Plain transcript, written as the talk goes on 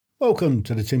Welcome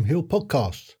to the Tim Hill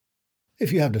Podcast.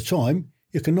 If you have the time,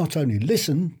 you can not only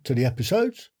listen to the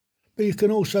episodes, but you can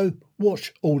also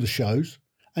watch all the shows,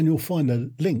 and you'll find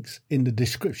the links in the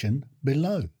description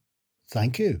below.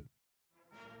 Thank you.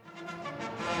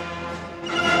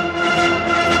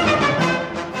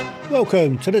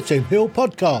 Welcome to the Tim Hill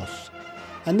Podcast,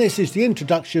 and this is the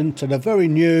introduction to the very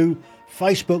new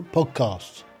Facebook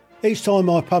podcast. Each time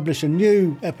I publish a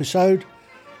new episode,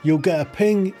 you'll get a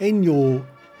ping in your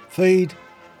feed,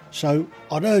 so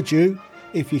I'd urge you,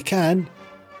 if you can,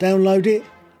 download it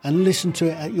and listen to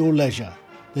it at your leisure.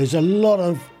 There's a lot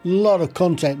of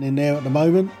content in there at the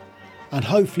moment, and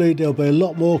hopefully there'll be a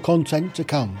lot more content to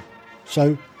come.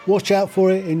 So watch out for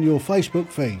it in your Facebook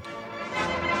feed.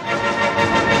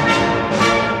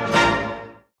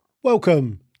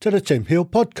 Welcome to the Tim Hill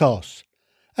Podcast,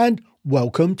 and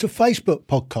welcome to Facebook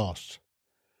Podcasts.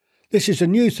 This is a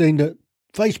new thing that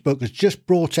Facebook has just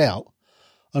brought out,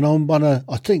 and I'm one of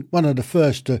the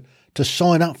first to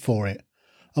sign up for it.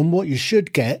 And what you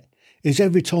should get is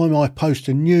every time I post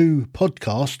a new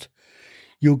podcast,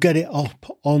 you'll get it up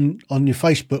on your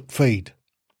Facebook feed.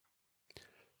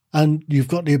 And you've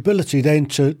got the ability then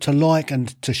to like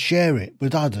and to share it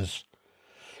with others.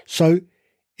 So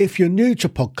if you're new to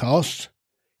podcasts,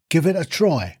 give it a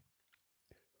try.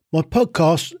 My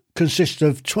podcast consists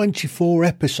of 24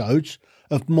 episodes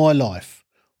of my life,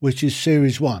 which is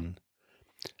Series 1.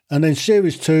 And then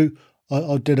Series 2,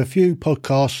 I did a few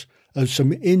podcasts of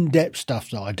some in-depth stuff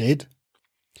that I did.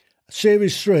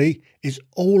 Series 3 is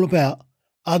all about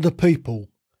other people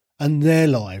and their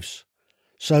lives.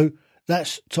 So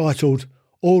that's titled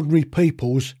Ordinary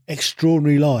People's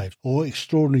Extraordinary Lives or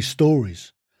Extraordinary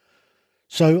Stories.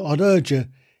 So I'd urge you,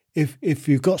 if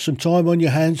you've got some time on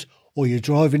your hands or you're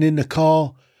driving in the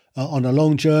car on a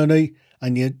long journey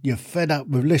and you're fed up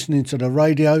with listening to the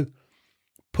radio,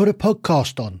 put a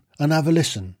podcast on and have a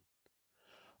listen.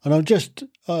 And I'm just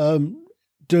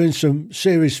doing some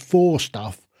Series 4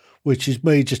 stuff, which is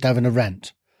me just having a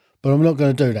rant. But I'm not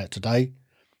going to do that today.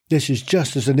 This is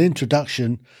just as an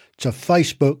introduction to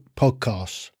Facebook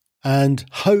podcasts. And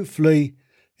hopefully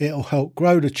it'll help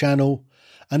grow the channel.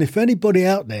 And if anybody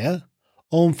out there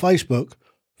on Facebook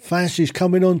fancies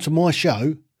coming on to my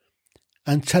show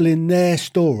and telling their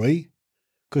story,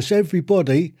 because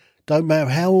everybody, don't matter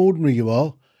how ordinary you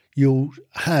are, you'll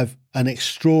have an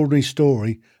extraordinary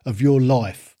story of your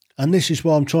life. And this is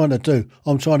what I'm trying to do.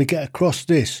 I'm trying to get across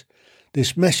this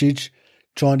message,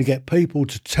 trying to get people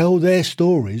to tell their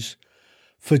stories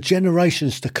for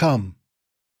generations to come.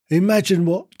 Imagine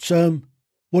what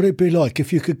it'd be like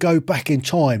if you could go back in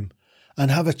time and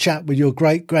have a chat with your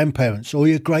great-grandparents or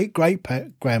your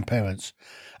great-great-grandparents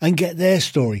and get their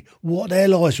story, what their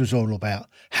lives was all about,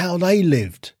 how they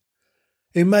lived.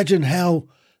 Imagine how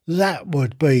that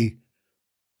would be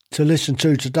to listen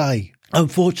to today.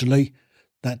 Unfortunately,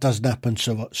 that doesn't happen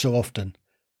so often.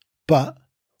 But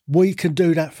we can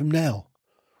do that from now.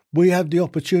 We have the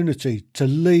opportunity to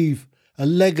leave a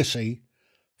legacy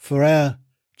for our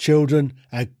children,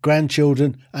 our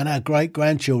grandchildren and our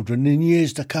great-grandchildren in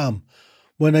years to come,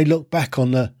 when they look back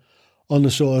on the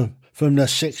sort of from the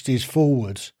 60s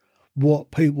forwards,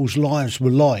 what people's lives were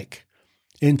like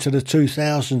into the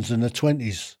 2000s and the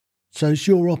 20s. So it's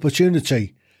your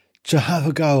opportunity to have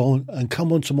a go on and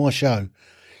come onto my show.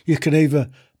 You can either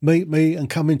meet me and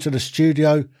come into the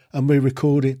studio and we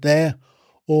record it there,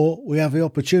 or we have the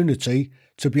opportunity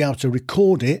to be able to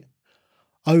record it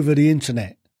over the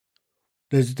internet.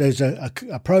 There's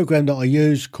a program that I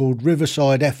use called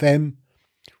Riverside FM,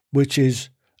 which is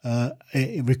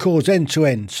it records end to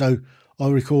end. So I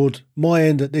record my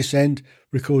end at this end,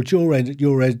 record your end at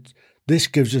your end. This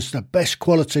gives us the best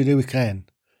quality that we can.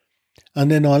 And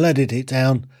then I'll edit it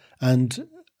down and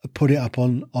put it up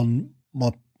on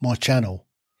my channel.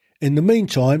 In the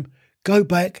meantime, go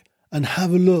back and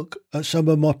have a look at some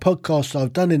of my podcasts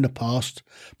I've done in the past,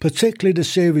 particularly the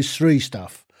Series 3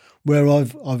 stuff, where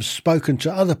I've spoken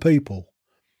to other people.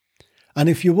 And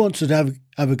if you want to have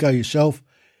a go yourself,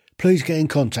 please get in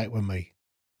contact with me.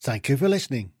 Thank you for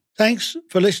listening. Thanks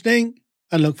for listening,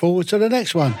 and look forward to the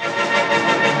next one.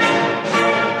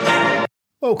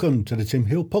 Welcome to the Tim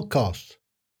Hill Podcast.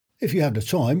 If you have the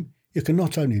time, you can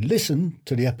not only listen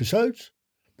to the episodes,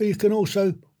 but you can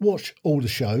also watch all the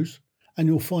shows, and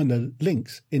you'll find the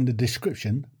links in the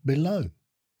description below.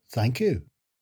 Thank you.